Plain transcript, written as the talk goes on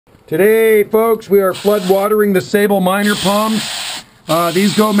Today, folks, we are flood watering the Sabal minor palms.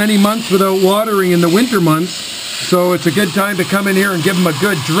 These go many months without watering in the winter months, so it's a good time to come in here and give them a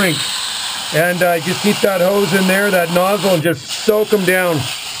good drink. And just keep that hose in there, that nozzle, and just soak them down.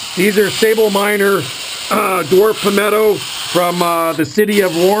 These are Sabal minor dwarf palmetto from the city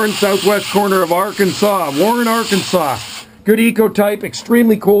of Warren, southwest corner of Arkansas. Warren, Arkansas. Good eco-type,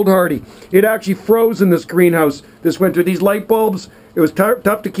 extremely cold hardy. It actually froze in this greenhouse this winter. These light bulbs, it was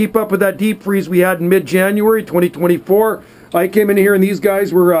tough to keep up with that deep freeze we had in mid-January 2024. I came in here and these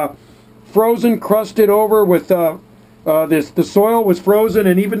guys were frozen, crusted over with the soil was frozen,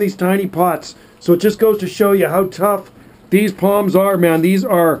 and even these tiny pots. So it just goes to show you how tough these palms are, man. These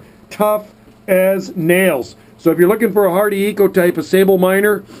are tough as nails. So if you're looking for a hardy eco-type, a Sabal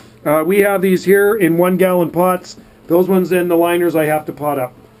minor, we have these here in 1 gallon pots. Those ones in the liners I have to pot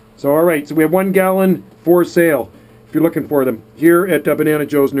up. So all right, so we have 1 gallon for sale if you're looking for them here at Banana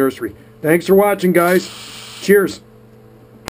Joe's Nursery. Thanks for watching, guys. Cheers.